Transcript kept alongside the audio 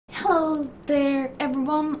Hello there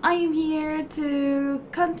everyone, I am here to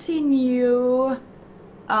continue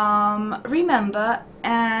Remember,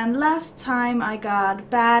 and last time I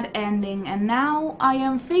got bad ending and now I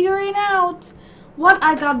am figuring out what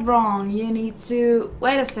I got wrong. You need to,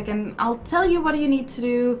 wait a second, I'll tell you what you need to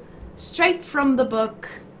do straight from the book.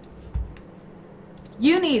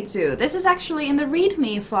 You need to, this is actually in the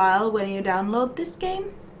readme file when you download this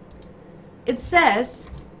game. It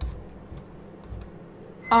says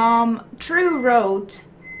True wrote,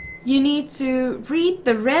 you need to read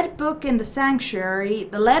the red book in the sanctuary,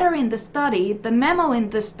 the letter in the study, the memo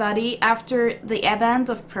in the study after the event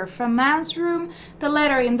of performance room, the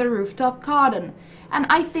letter in the rooftop garden. And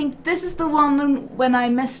I think this is the one when I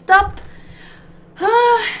messed up,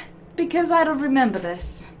 because I don't remember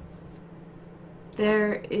this.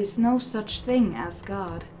 There is no such thing as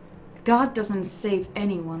God. God doesn't save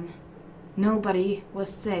anyone. Nobody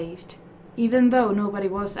was saved, even though nobody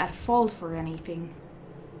was at fault for anything.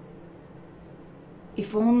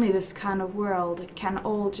 If only this kind of world can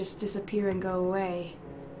all just disappear and go away.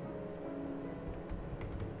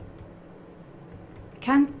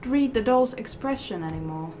 Can't read the doll's expression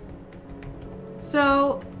anymore.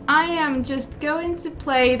 So I am just going to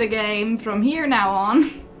play the game from here now on.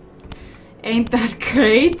 Ain't that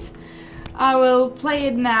great? I will play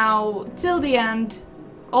it now till the end.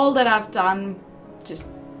 All that I've done, just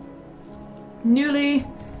newly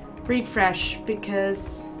refresh,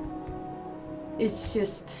 because it's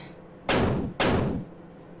just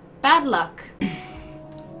bad luck.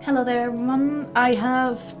 Hello there everyone, I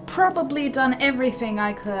have probably done everything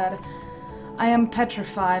I could. I am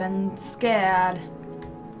petrified and scared.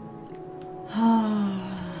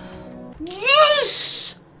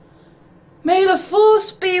 Yes! May the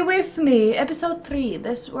force be with me! Episode 3,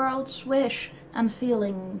 This World's Wish and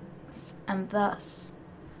Feelings, and thus.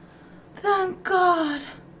 Thank God!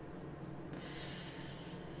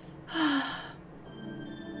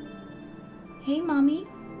 Hey, Mommy.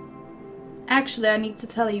 Actually, I need to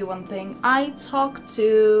tell you one thing. I talked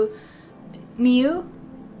to Mew.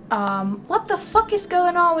 What the fuck is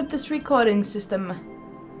going on with this recording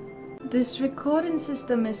system? This recording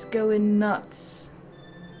system is going nuts.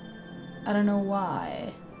 I don't know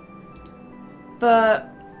why. But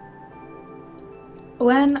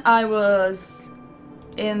when I was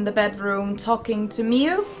in the bedroom talking to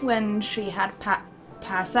Mew, when she had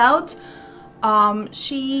passed out,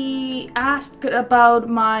 she asked about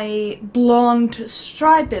my blonde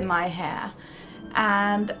stripe in my hair,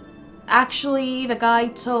 and actually the guy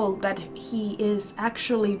told that he is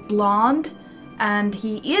actually blonde and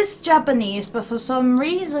he is Japanese, but for some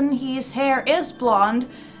reason his hair is blonde,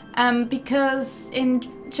 because in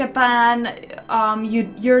Japan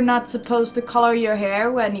you're not supposed to color your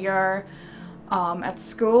hair when you're at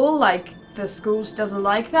school, like the schools doesn't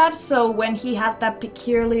like that. So when he had that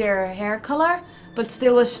peculiar hair color but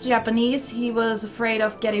still was Japanese, he was afraid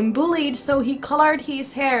of getting bullied, so he colored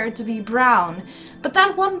his hair to be brown. But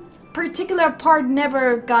that one particular part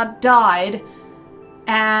never got dyed,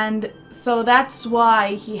 and so that's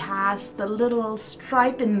why he has the little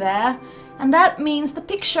stripe in there. And that means the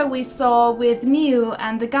picture we saw with Mew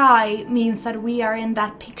and the guy means that we are in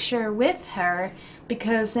that picture with her,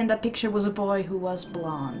 because in that picture was a boy who was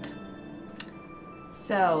blonde.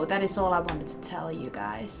 So that is all I wanted to tell you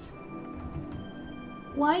guys.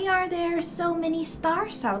 Why are there so many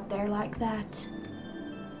stars out there like that?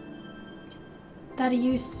 That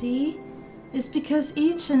you see is because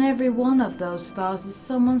each and every one of those stars is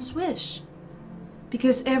someone's wish.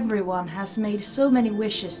 Because everyone has made so many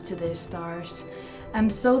wishes to these stars, and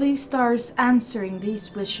so these stars answering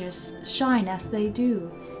these wishes shine as they do.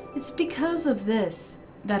 It's because of this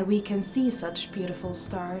that we can see such beautiful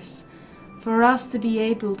stars. For us to be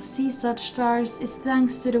able to see such stars is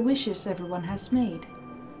thanks to the wishes everyone has made.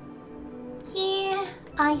 Yeah,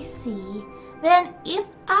 I see. Then if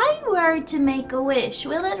I were to make a wish,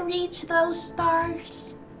 will it reach those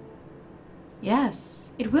stars? Yes,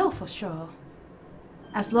 it will for sure.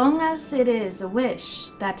 As long as it is a wish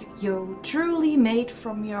that you truly made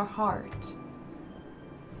from your heart.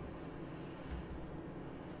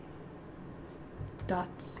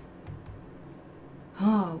 Dots.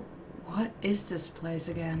 Oh, what is this place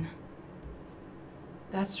again?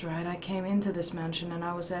 That's right, I came into this mansion and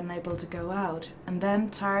I was unable to go out, and then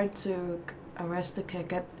tired took a rest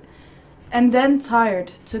together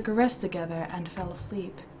and fell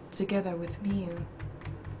asleep together with Mew.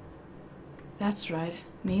 That's right,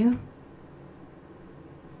 Mew?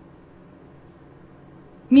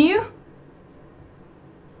 Mew?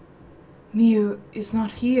 Mew is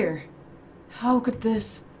not here. How could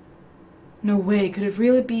this? No way, could it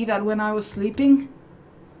really be that when I was sleeping?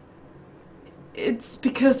 It's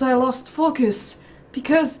because I lost focus.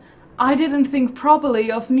 Because I didn't think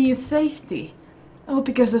properly of Miu's safety. Oh,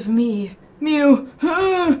 because of me. Miu!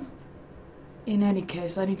 In any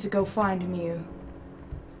case, I need to go find Miu.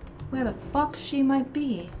 Where the fuck she might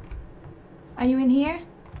be? Are you in here?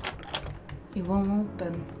 It won't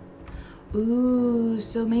open. Ooh,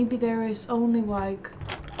 so maybe there is only like...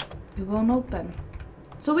 It won't open.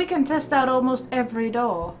 So we can test out almost every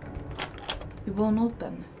door. It won't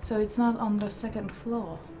open. So it's not on the second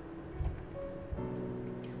floor.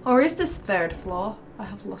 Or is this third floor? I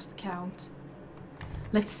have lost count.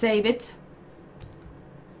 Let's save it.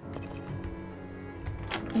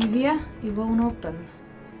 Are you here? It won't open.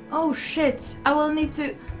 Oh shit! I will need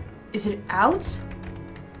to... Is it out?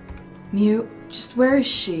 Miu, just where is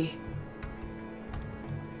she?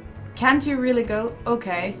 Can't you really go?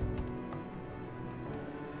 Okay.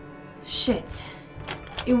 Shit.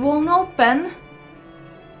 It won't open.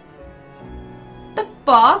 The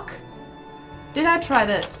fuck? Did I try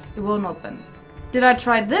this? It won't open. Did I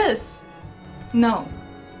try this? No.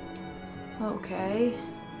 Okay.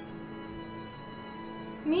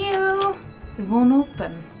 Miu! It won't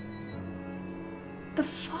open. The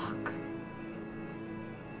fuck?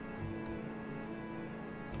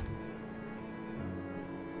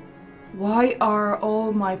 Why are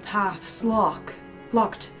all my paths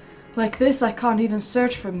locked? Like this I can't even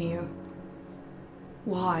search for Miu.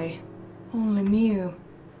 Why? Only Miu.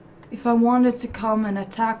 If I wanted to come and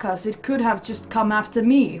attack us, it could have just come after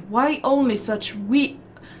me. Why only such a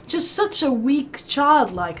weak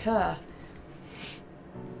child like her?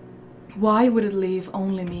 Why would it leave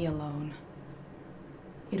only me alone?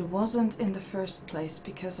 It wasn't in the first place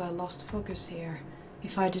because I lost focus here.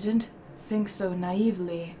 If I didn't think so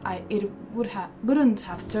naively, it wouldn't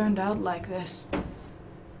have turned out like this.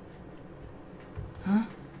 Huh?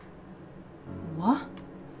 What?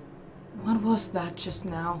 What was that just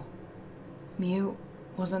now? Miu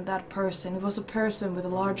wasn't that person. It was a person with a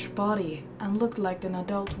large body and looked like an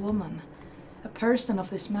adult woman. A person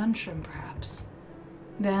of this mansion, perhaps.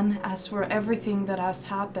 Then, as for everything that has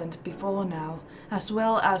happened before now, as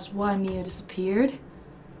well as why Miu disappeared.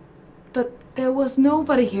 But there was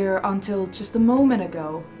nobody here until just a moment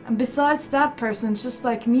ago. And besides, that person, just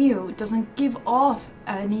like Miu, doesn't give off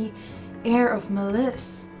any air of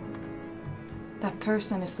malice. That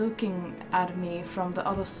person is looking at me from the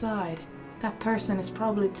other side. That person is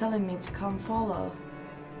probably telling me to come follow.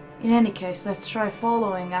 In any case, let's try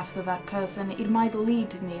following after that person. It might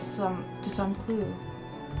lead me to some clue.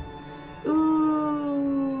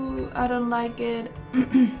 Ooh, I don't like it.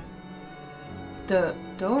 The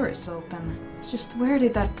door is open. Just where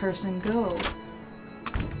did that person go?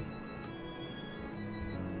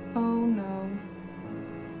 Oh no.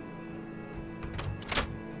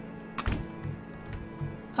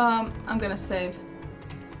 I'm gonna save.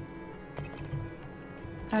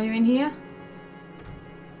 Are you in here?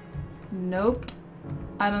 Nope.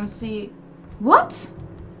 I don't see... What?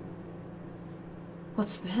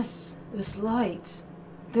 What's this? This light.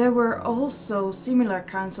 There were also similar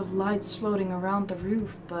kinds of lights floating around the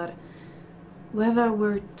roof, but whether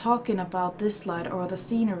we're talking about this light or the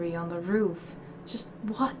scenery on the roof, just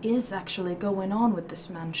what is actually going on with this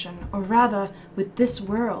mansion, or rather, with this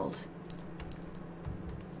world?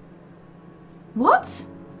 What?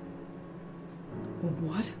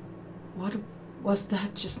 What was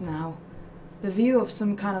that just now? The view of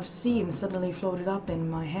some kind of scene suddenly floated up in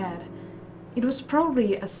my head. It was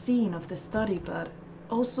probably a scene of the study, but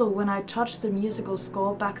also when I touched the musical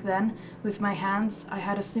score back then with my hands, I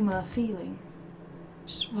had a similar feeling.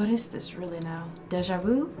 Just what is this really now? Deja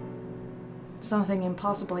vu? Something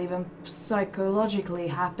impossible even psychologically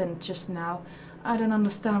happened just now. I don't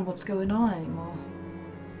understand what's going on anymore.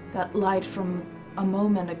 That light from a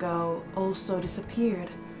moment ago also disappeared.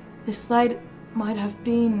 This light might have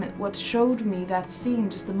been what showed me that scene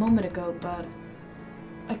just a moment ago, but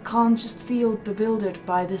I can't just feel bewildered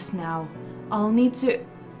by this now. I'll need to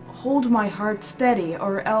hold my heart steady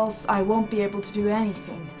or else I won't be able to do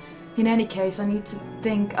anything. In any case, I need to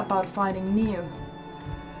think about finding Miu.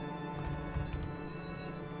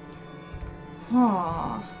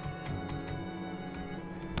 Huh.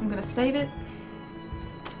 I'm gonna save it.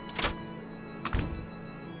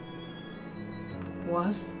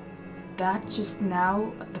 Was that just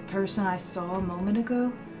now the person I saw a moment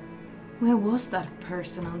ago? Where was that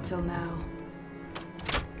person until now?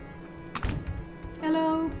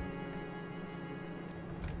 Hello?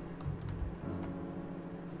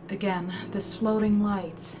 Again, this floating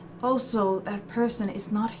light. Also, that person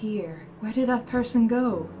is not here. Where did that person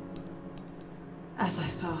go? As I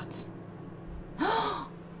thought.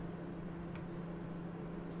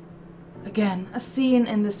 Again, a scene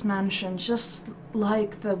in this mansion, just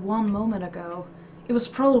like the one moment ago. It was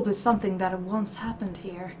probably something that once happened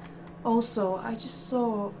here. Also, I just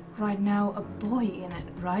saw right now a boy in it,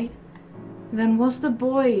 right? Then was the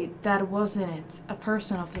boy that was in it a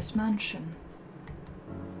person of this mansion?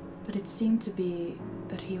 But it seemed to be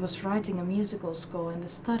that he was writing a musical score in the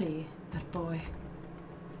study, that boy.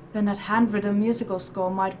 Then that handwritten musical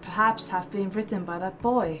score might perhaps have been written by that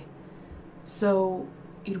boy. So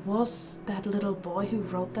it was that little boy who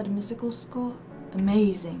wrote that musical score?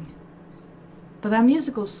 Amazing. But that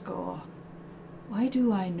musical score, why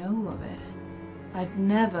do I know of it? I've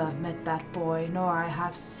never met that boy, nor I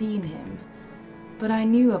have seen him. But I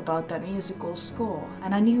knew about that musical score,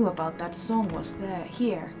 and I knew about that song was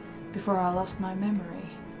here, before I lost my memory.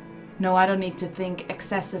 No, I don't need to think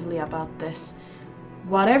excessively about this.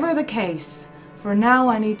 Whatever the case, for now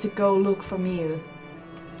I need to go look for Mew.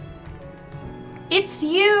 It's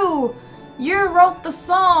you! You wrote the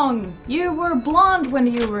song! You were blonde when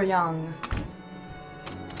you were young.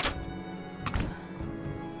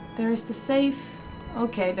 There is the safe.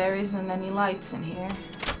 Okay, there isn't any lights in here.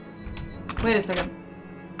 Wait a second.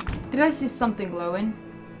 Did I see something glowing?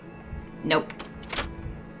 Nope.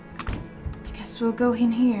 I guess we'll go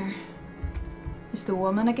in here. Is the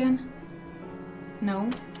woman again? No.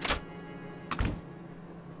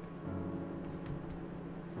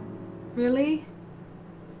 Really?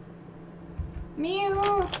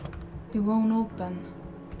 Mew! It won't open.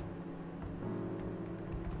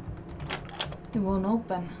 It won't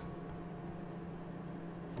open.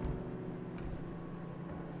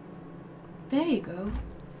 There you go.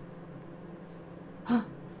 Huh.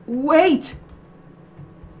 Wait!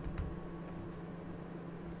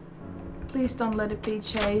 Please don't let it be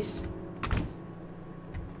Chase.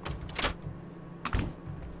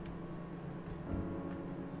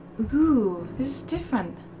 Ooh, this is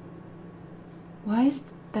different. Why is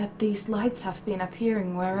that these lights have been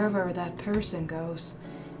appearing wherever that person goes?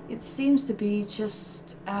 It seems to be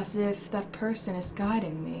just as if that person is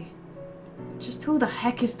guiding me. Just who the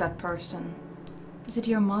heck is that person? Is it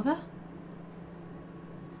your mother?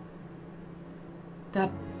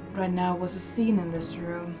 That right now was a scene in this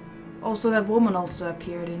room. Also, that woman also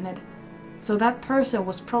appeared in it. So that person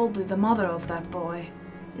was probably the mother of that boy.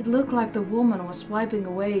 It looked like the woman was wiping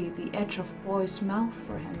away the edge of the boy's mouth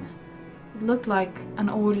for him. It looked like an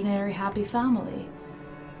ordinary happy family.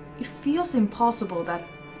 It feels impossible that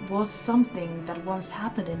was something that once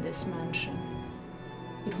happened in this mansion.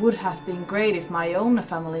 It would have been great if my own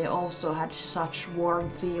family also had such warm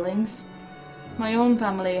feelings. My own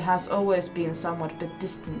family has always been somewhat bit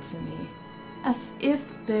distant to me, as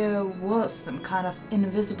if there was some kind of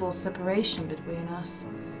invisible separation between us.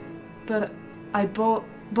 But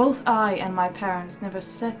both I and my parents never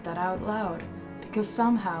said that out loud, because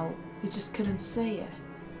somehow we just couldn't say it.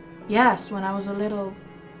 Yes, when I was a little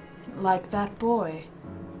like that boy.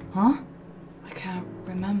 Huh? I can't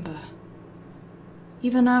remember.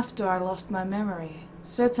 Even after I lost my memory,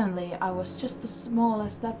 certainly I was just as small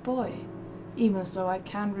as that boy. Even so, I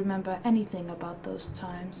can't remember anything about those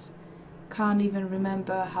times. Can't even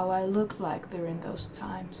remember how I looked like during those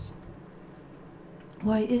times.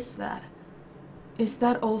 Why is that? Is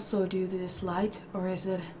that also due to this light, or is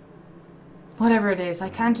it... Whatever it is, I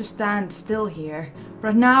can't just stand still here.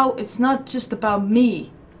 Right now, it's not just about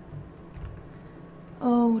me.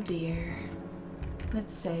 Oh dear.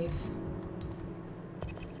 Let's save.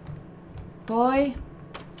 Boy.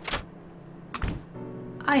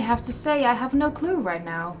 I have to say, I have no clue right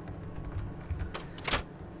now.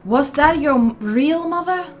 Was that your real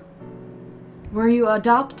mother? Were you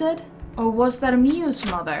adopted? Or was that Mew's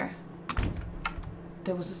mother?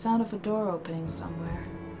 There was a sound of a door opening somewhere.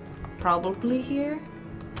 Probably here?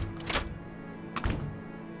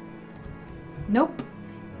 Nope.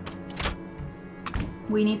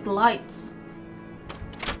 We need the lights.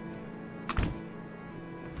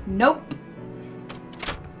 Nope.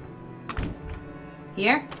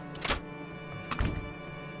 Here?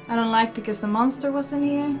 I don't like because the monster was in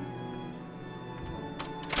here.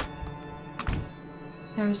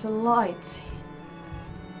 There is a light.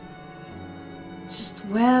 Just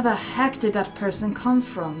where the heck did that person come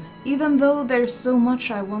from? Even though there's so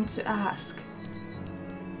much I want to ask.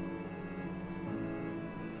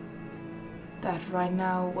 That right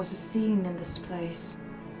now was a scene in this place.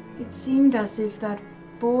 It seemed as if that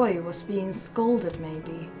boy was being scolded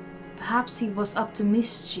maybe. Perhaps he was up to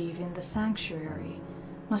mischief in the sanctuary.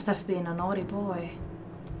 Must have been a naughty boy.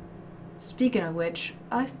 Speaking of which,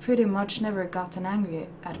 I've pretty much never gotten angry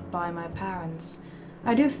by my parents.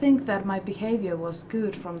 I do think that my behavior was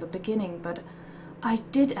good from the beginning, but I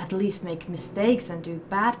did at least make mistakes and do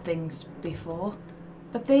bad things before,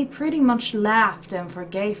 but they pretty much laughed and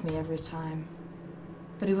forgave me every time.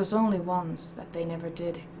 But it was only once that they never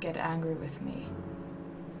did get angry with me.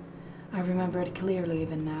 I remember it clearly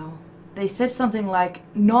even now. They said something like,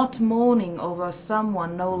 "Not mourning over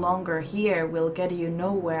someone no longer here will get you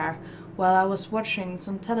nowhere," while I was watching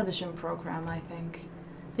some television program, I think.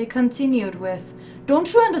 They continued with,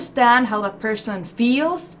 "Don't you understand how that person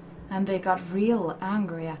feels?" And they got real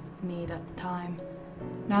angry at me that time.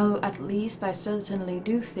 Now at least I certainly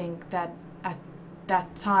do think that at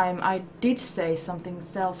that time I did say something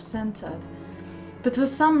self-centered. But for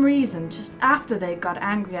some reason, just after they got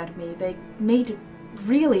angry at me, they made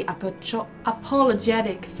really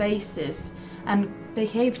apologetic faces and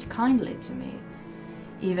behaved kindly to me.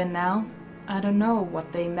 Even now, I don't know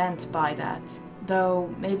what they meant by that, though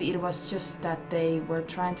maybe it was just that they were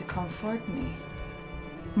trying to comfort me.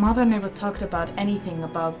 Mother never talked about anything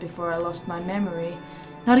about before I lost my memory,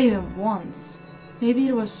 not even once. Maybe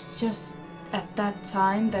it was just at that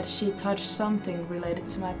time that she touched something related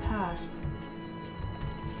to my past.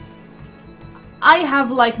 I have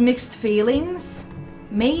like mixed feelings.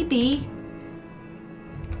 Maybe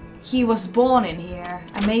he was born in here,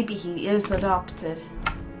 and maybe he is adopted.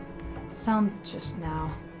 Sound just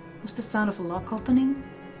now. Was the sound of a lock opening?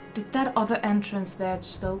 Did that other entrance there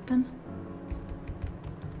just open?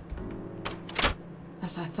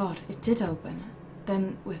 As I thought, it did open.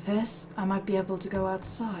 Then with this, I might be able to go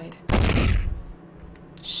outside.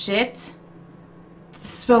 Shit!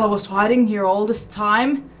 This fella was hiding here all this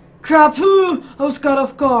time? Crap! I was caught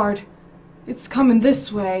off guard. It's coming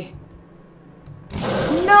this way.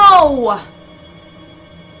 No!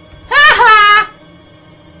 Haha!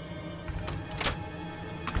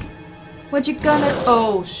 What you gonna...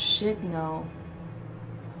 Oh shit, no.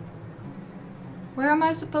 Where am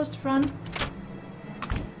I supposed to run?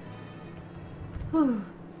 Whew.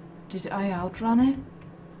 Did I outrun it?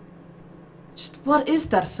 Just what is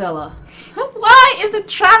that fella? Why is it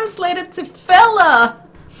translated to fella?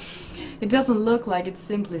 It doesn't look like it's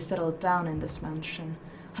simply settled down in this mansion.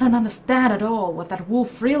 I don't understand at all what that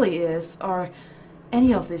wolf really is, or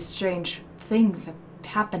any of these strange things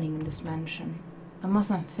happening in this mansion. I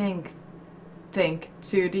mustn't think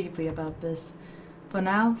too deeply about this. For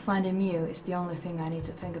now, finding Mew is the only thing I need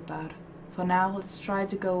to think about. For now, let's try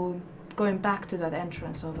to going back to that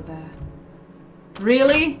entrance over there.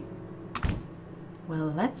 Really?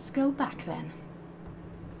 Well, let's go back then.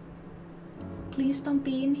 Please don't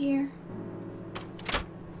be in here.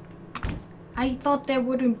 I thought there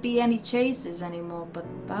wouldn't be any chases anymore, but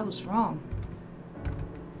I was wrong.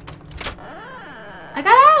 I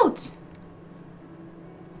got out!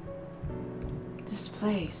 This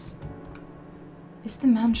place is the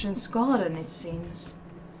mansion's garden, it seems.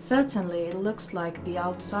 Certainly, it looks like the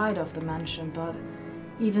outside of the mansion, but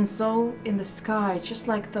even so, in the sky, just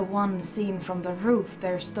like the one seen from the roof,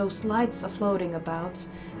 there's those lights floating about,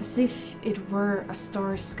 as if it were a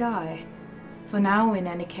starry sky. For now, in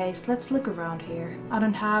any case, let's look around here. I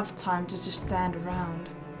don't have time to just stand around.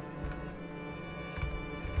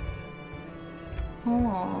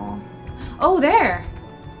 Oh, there!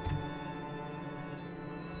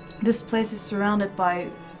 This place is surrounded by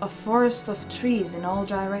a forest of trees in all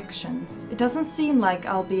directions. It doesn't seem like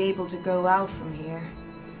I'll be able to go out from here.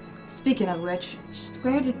 Speaking of which, just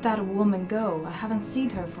where did that woman go? I haven't seen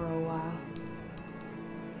her for a while.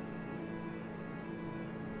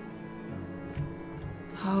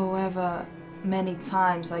 However, many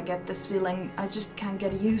times I get this feeling I just can't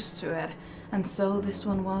get used to it. And so this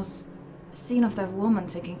one was a scene of that woman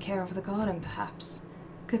taking care of the garden, perhaps.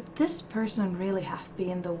 Could this person really have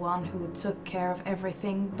been the one who took care of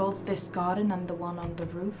everything, both this garden and the one on the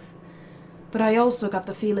roof? But I also got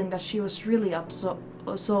the feeling that she was really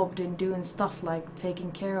absorbed in doing stuff like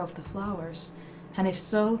taking care of the flowers. And if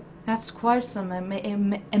so, that's quite some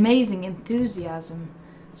amazing enthusiasm.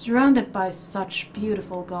 Surrounded by such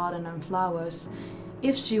beautiful garden and flowers,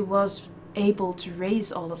 if she was able to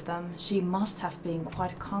raise all of them, she must have been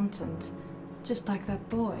quite content, just like that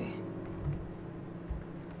boy.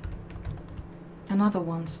 Another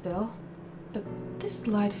one still, but this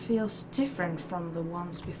light feels different from the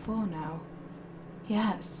ones before now.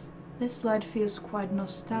 Yes, this light feels quite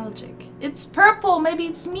nostalgic. It's purple, maybe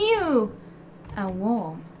it's Mew! And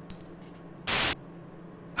warm.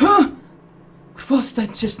 Huh! What was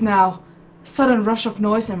that just now? A sudden rush of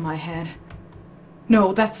noise in my head.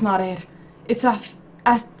 No, that's not it. It's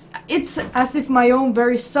as if my own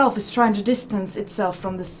very self is trying to distance itself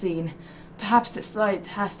from the scene. Perhaps this light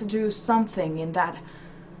has to do something in that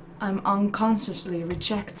I'm unconsciously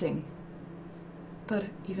rejecting. But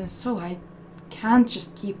even so, I can't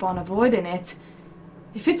just keep on avoiding it.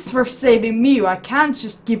 If it's for saving Mew, I can't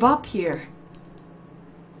just give up here.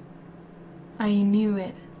 I knew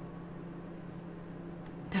it.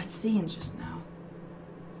 That scene just now.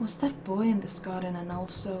 Was that boy in this garden and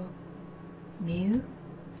also Mew?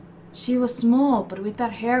 She was small, but with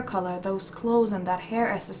that hair color, those clothes and that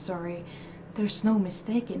hair accessory, there's no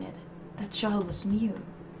mistaking it. That child was Mew.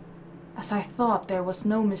 As I thought, there was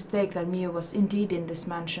no mistake that Mew was indeed in this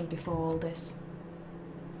mansion before all this.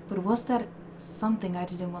 But was that something I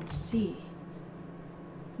didn't want to see?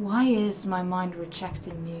 Why is my mind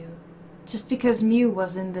rejecting Mew? Just because Mew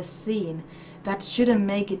was in this scene, that shouldn't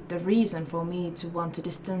make it the reason for me to want to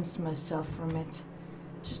distance myself from it.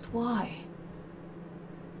 Just why?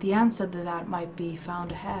 The answer to that might be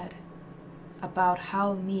found ahead. About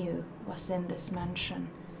how Mew was in this mansion.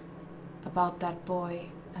 About that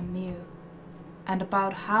boy and Mew. And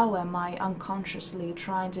about how am I unconsciously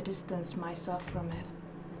trying to distance myself from it.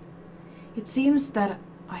 It seems that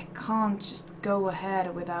I can't just go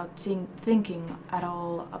ahead without thinking at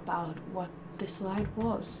all about what this light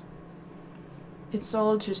was. It's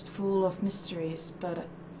all just full of mysteries, but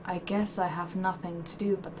I guess I have nothing to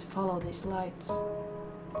do but to follow these lights.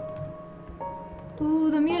 Ooh,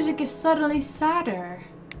 the music is suddenly sadder.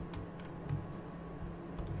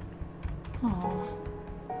 Aww.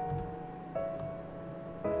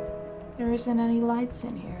 There isn't any lights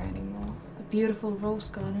in here anymore. A beautiful rose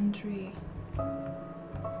garden tree.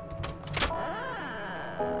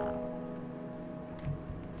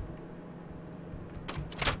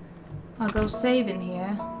 I'll go save in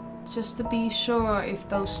here, just to be sure if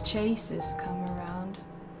those chases come around.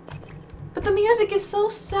 But the music is so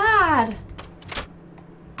sad!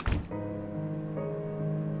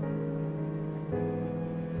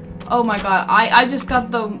 Oh my god, I just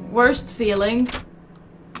got the worst feeling.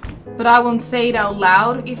 But I won't say it out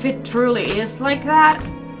loud. If it truly is like that,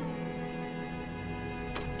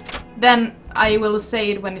 then I will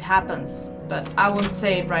say it when it happens. But I won't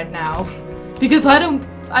say it right now. Because I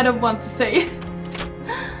don't want to say it.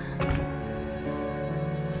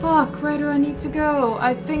 Fuck, where do I need to go?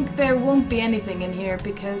 I think there won't be anything in here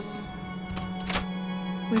because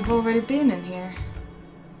we've already been in here.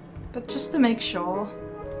 But just to make sure.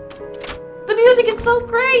 The music is so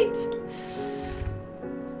great!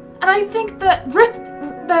 And I think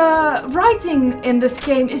the writing in this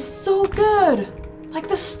game is so good. Like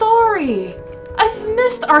the story. I've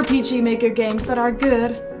missed RPG Maker games that are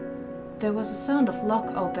good. There was a sound of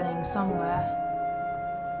lock opening somewhere.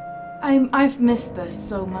 I've missed this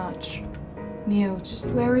so much. Mew, just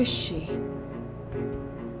where is she?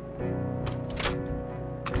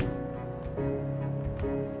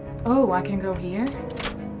 Oh, I can go here?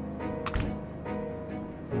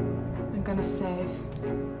 I'm gonna save.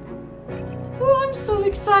 Oh, I'm so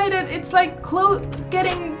excited! It's like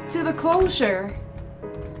getting to the closure.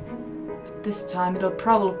 But this time it'll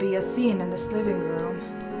probably be a scene in this living room.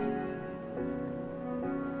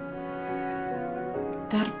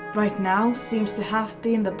 That right now seems to have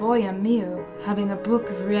been the boy and Mew having a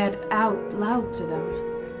book read out loud to them.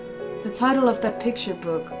 The title of that picture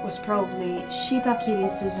book was probably Shitakiri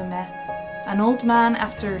Suzume, an old man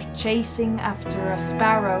chasing after a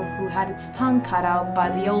sparrow who had its tongue cut out by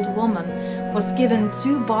the old woman was given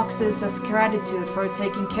 2 boxes as gratitude for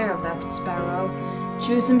taking care of that sparrow.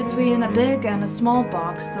 Choosing between a big and a small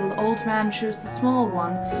box, the old man chose the small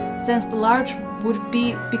one, since the large would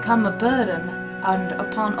become a burden, and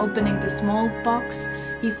upon opening the small box,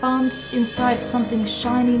 he found inside something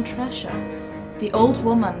shining treasure. The old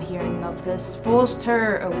woman, hearing of this, forced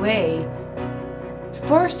her way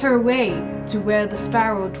to where the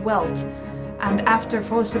sparrow dwelt, and after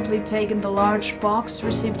forcibly taking the large box,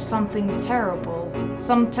 received some terrible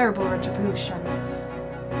retribution.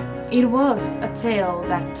 It was a tale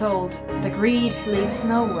that told the greed leads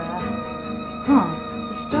nowhere. Huh,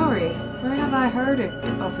 the story. Where have I heard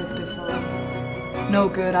of it before? No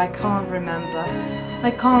good, I can't remember.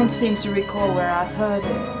 I can't seem to recall where I've heard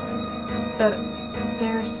it. But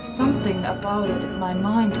there's something about it my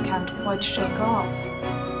mind can't quite shake off.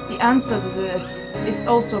 The answer to this is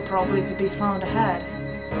also probably to be found ahead.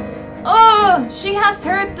 Oh! She has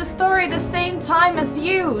heard the story the same time as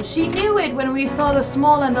you! She knew it when we saw the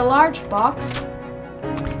small and the large box.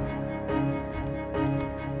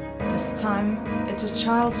 This time, it's a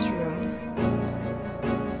child's room.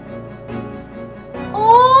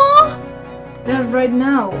 Oh! That right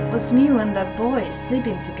now was Mew and that boy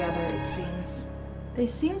sleeping together, it seems. They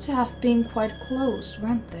seem to have been quite close,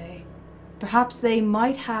 weren't they? Perhaps they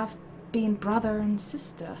might have been brother and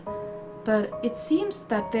sister. But it seems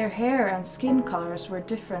that their hair and skin colors were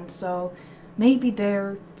different, so Maybe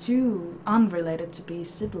they're too unrelated to be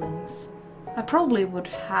siblings. I probably would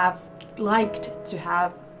have liked to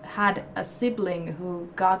have had a sibling who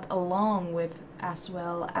got along with as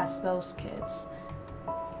well as those kids.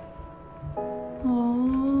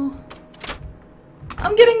 Oh,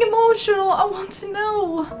 I'm getting emotional. I want to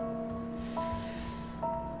know.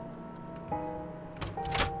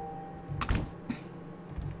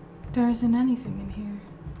 There isn't anything in here.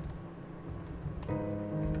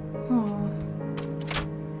 Oh.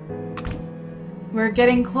 We're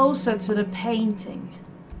getting closer to the painting.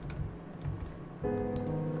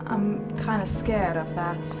 I'm kind of scared of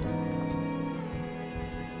that.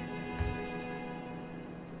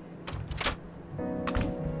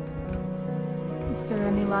 Is there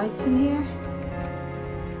any lights in here?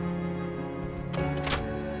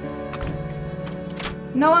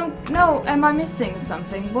 No, am I missing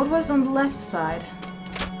something? What was on the left side?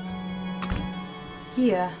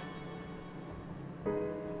 Here.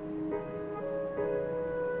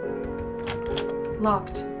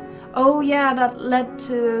 Locked. Oh yeah, that led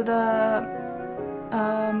to the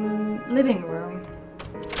living room.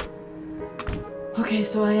 Okay,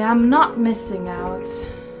 so I am not missing out.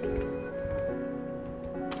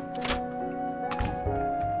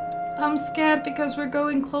 I'm scared because we're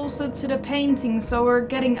going closer to the painting, so we're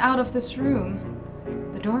getting out of this room.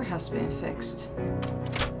 The door has been fixed.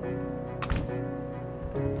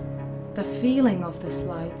 The feeling of this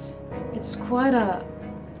light, it's quite a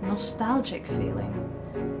nostalgic feeling.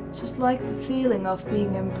 Just like the feeling of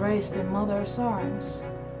being embraced in mother's arms.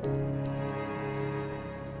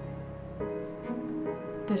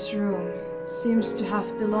 This room seems to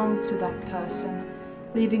have belonged to that person,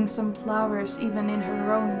 leaving some flowers even in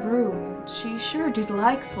her own room. She sure did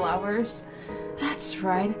like flowers. That's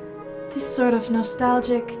right, this sort of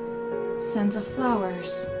nostalgic scent of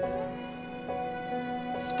flowers.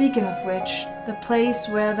 Speaking of which, the place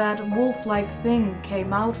where that wolf-like thing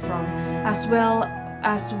came out from, as well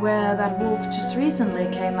as where that wolf just recently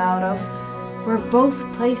came out of, were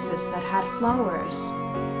both places that had flowers.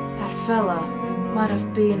 That fella might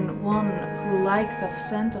have been one who liked the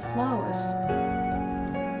scent of flowers.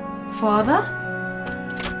 Father?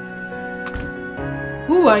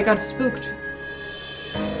 Ooh, I got spooked.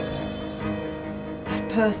 That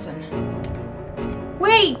person.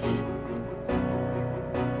 Wait!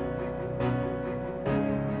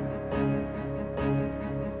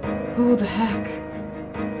 Who the heck?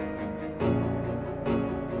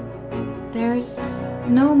 There's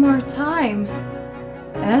no more time.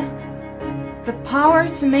 Eh? The power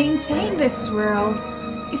to maintain this world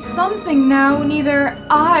is something now neither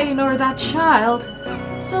I nor that child.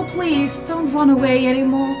 So please don't run away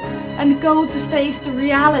anymore and go to face the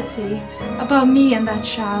reality about me and that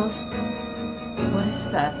child. What is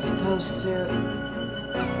that supposed to?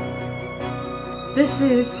 This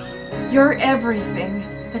is your everything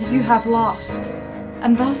that you have lost,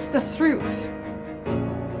 and thus the truth.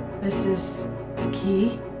 This is a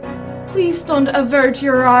key. Please don't avert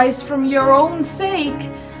your eyes from your own sake,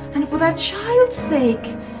 and for that child's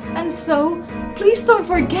sake. And so, please don't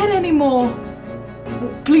forget anymore.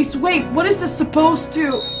 Please wait, what is this supposed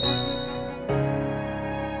to?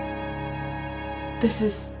 This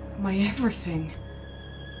is my everything.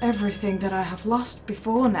 Everything that I have lost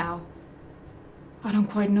before now. I don't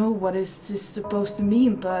quite know what is this supposed to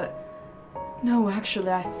mean, but... No,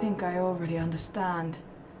 actually, I think I already understand.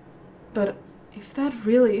 But if that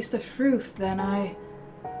really is the truth, then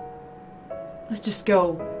let's just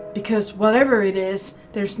go. Because whatever it is,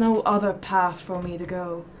 there's no other path for me to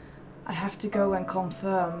go. I have to go and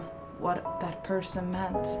confirm what that person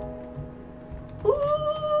meant.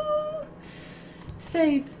 Ooh!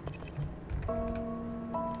 Save.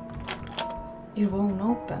 It won't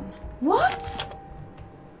open. What?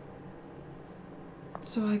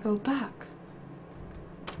 So I go back.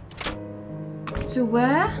 To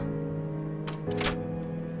where?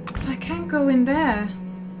 I can't go in there.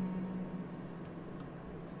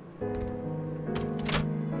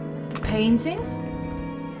 The painting?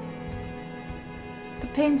 The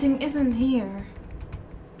painting isn't here.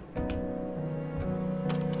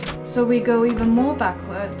 So we go even more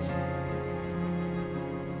backwards.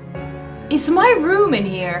 Is my room in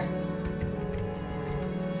here?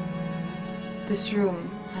 This room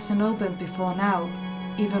hasn't opened before now,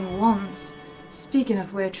 even once. Speaking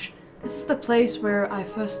of which, this is the place where I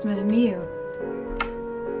first met Miu.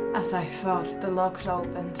 As I thought, the lock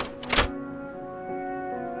opened.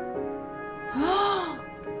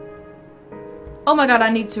 Oh my god, I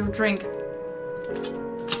need to drink.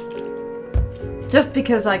 Just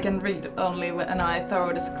because I can read only when my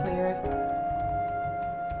throat is cleared.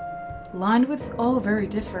 Lined with all very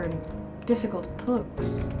different difficult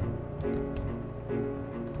books.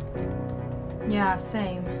 Yeah,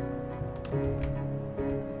 same.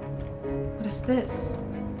 What is this?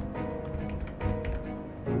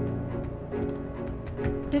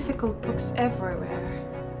 Difficult books everywhere.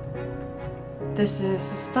 This is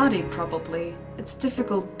a study, probably. It's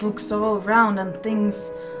difficult books all around, and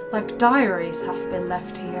things like diaries have been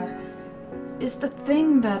left here. Is the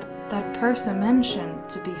thing that person mentioned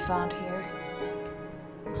to be found here?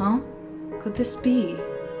 Huh? Could this be?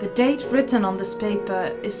 The date written on this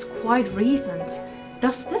paper is quite recent.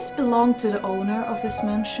 Does this belong to the owner of this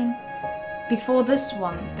mansion? Before this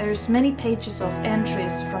one, there's many pages of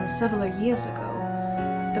entries from several years ago.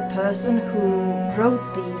 The person who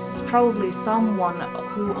wrote these is probably someone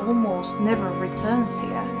who almost never returns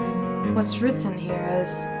here. What's written here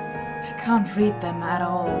is... I can't read them at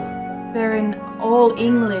all. They're in all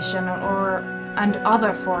English and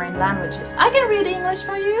other foreign languages. I can read English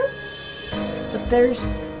for you! But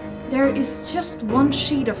there is just one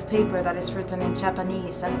sheet of paper that is written in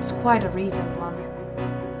Japanese, and it's quite a recent one.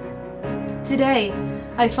 Today,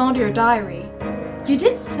 I found your diary. You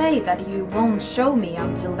did say that you won't show me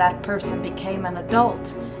until that person became an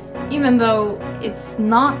adult, even though it's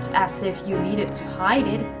not as if you needed to hide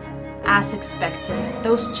it. As expected,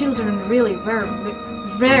 those children really were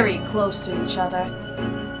very close to each other.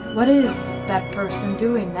 What is that person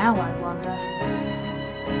doing now, I wonder?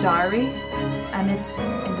 Diary? And it's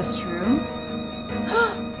in this room?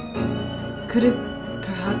 Could it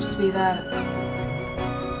perhaps be that...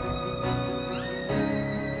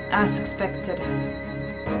 As expected.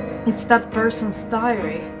 It's that person's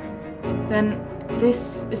diary. Then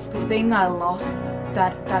this is the thing I lost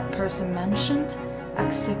that person mentioned?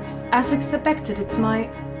 As expected, it's my...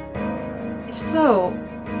 If so,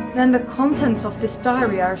 then the contents of this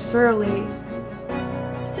diary are surely...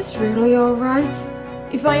 Is this really alright?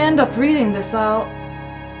 If I end up reading this, I'll...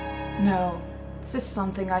 No, this is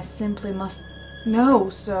something I simply must know,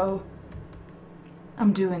 so...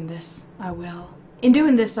 I'm doing this. I will. In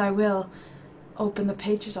doing this, I will open the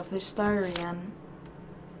pages of this diary and...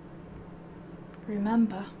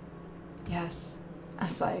 Remember. Yes,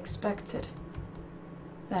 as I expected.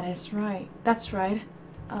 That is right. That's right.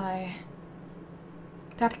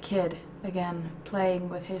 That kid, again, playing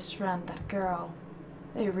with his friend, that girl.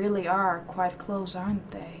 They really are quite close,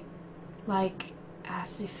 aren't they? Like,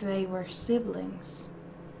 as if they were siblings.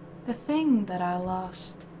 The thing that I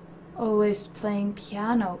lost. Always playing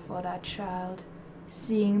piano for that child.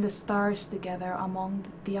 Seeing the stars together among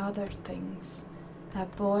the other things.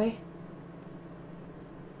 That boy.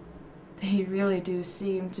 They really do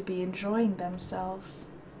seem to be enjoying themselves.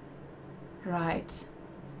 Right.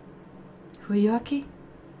 Huyaki?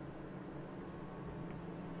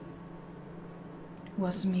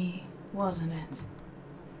 Was me, wasn't it?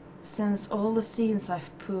 Since all the scenes I've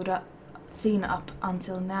seen up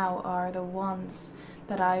until now are the ones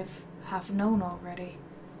that have known already.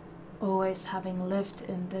 Always having lived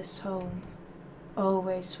in this home.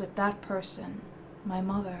 Always with that person, my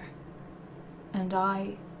mother. And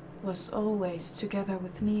I was always together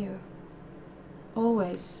with Miu.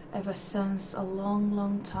 Always, ever since a long,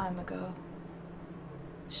 long time ago.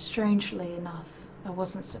 Strangely enough, I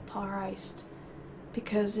wasn't surprised,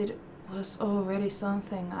 because it was already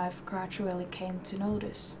something I've gradually came to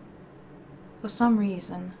notice. For some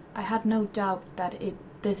reason, I had no doubt that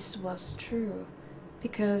this was true,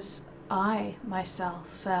 because I myself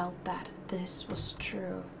felt that this was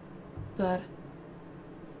true. But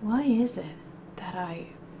why is it that I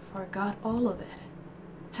forgot all of it?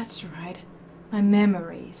 That's right. My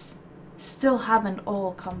memories still haven't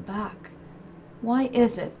all come back. Why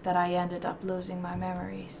is it that I ended up losing my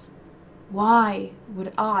memories? Why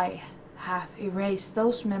would I have erased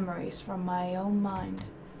those memories from my own mind?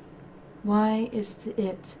 Why is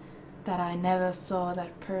it that I never saw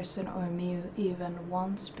that person or Miu even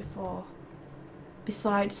once before?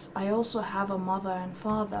 Besides, I also have a mother and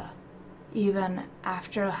father, even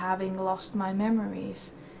after having lost my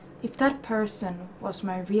memories. If that person was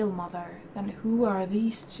my real mother, then who are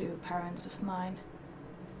these two parents of mine?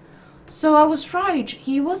 So I was right,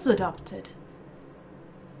 he was adopted.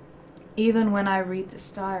 Even when I read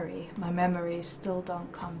this diary, my memories still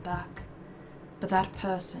don't come back. But that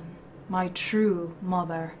person, my true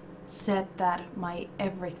mother, said that my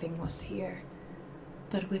everything was here.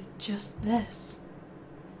 But with just this,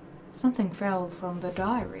 something fell from the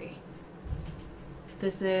diary.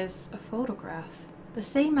 This is a photograph. The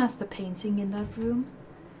same as the painting in that room.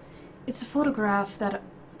 It's a photograph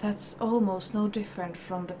that's almost no different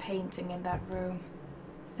from the painting in that room.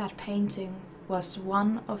 That painting was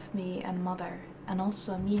one of me and mother, and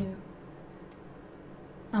also Miu.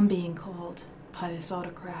 I'm being called by this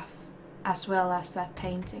autograph, as well as that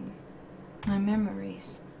painting. My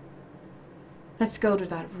memories. Let's go to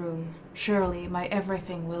that room. Surely my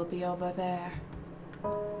everything will be over there.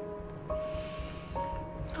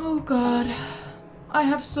 Oh God, I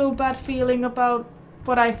have so bad feeling about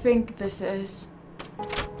what I think this is.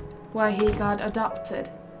 Why he got adopted.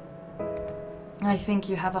 I think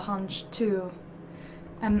you have a hunch too.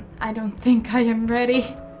 And I don't think I am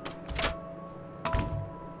ready.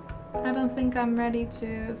 I don't think I'm ready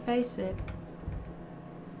to face it.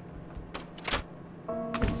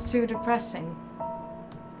 It's too depressing.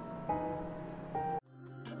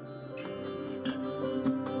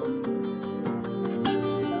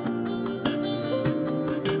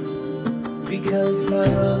 Because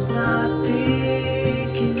love's not the